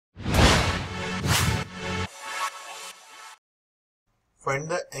Find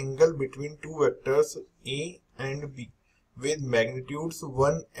the angle between two vectors A and B with magnitudes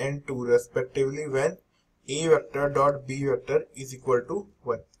 1 and 2 respectively when A vector dot B vector is equal to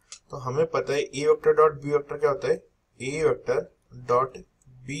 1। तो हमें पता है A vector dot B vector क्या होता है, A vector dot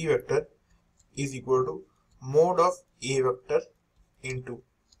B vector is equal to mode of A vector into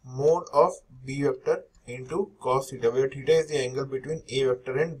mode of B vector into cos theta, where theta is the angle between A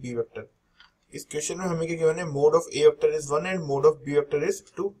vector and B vector। इस question में हमें क्या given है, mode of A vector is 1 and mode of B vector is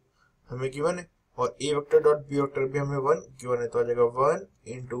 2 हमें given है, और ए vector dot B vector भी हमें 1 गिवन है। तो आ जाएगा 1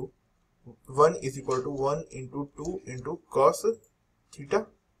 into 1 is equal to 1 into 2 into cos theta.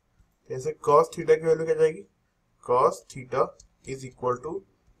 जैसे कॉस थीटा की वैल्यू क्या जाएगी, cos theta is equal to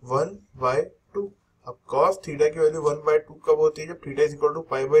 1/2। अब कॉस थीटा की वैल्यू 1/2 कब होती है, जब थीटा इज इक्वल टू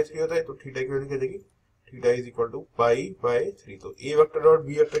π/3 होता है। तो थीटा की वैल्यू क्या जाएगी, थीटा इज इक्वल टू π/3। तो ए वेक्टर डॉट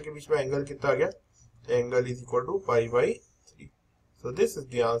बी वेक्टर के बीच में एंगल कितना आ गया, angle is equal to π/3। So this is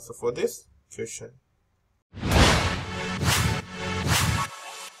the answer for this question.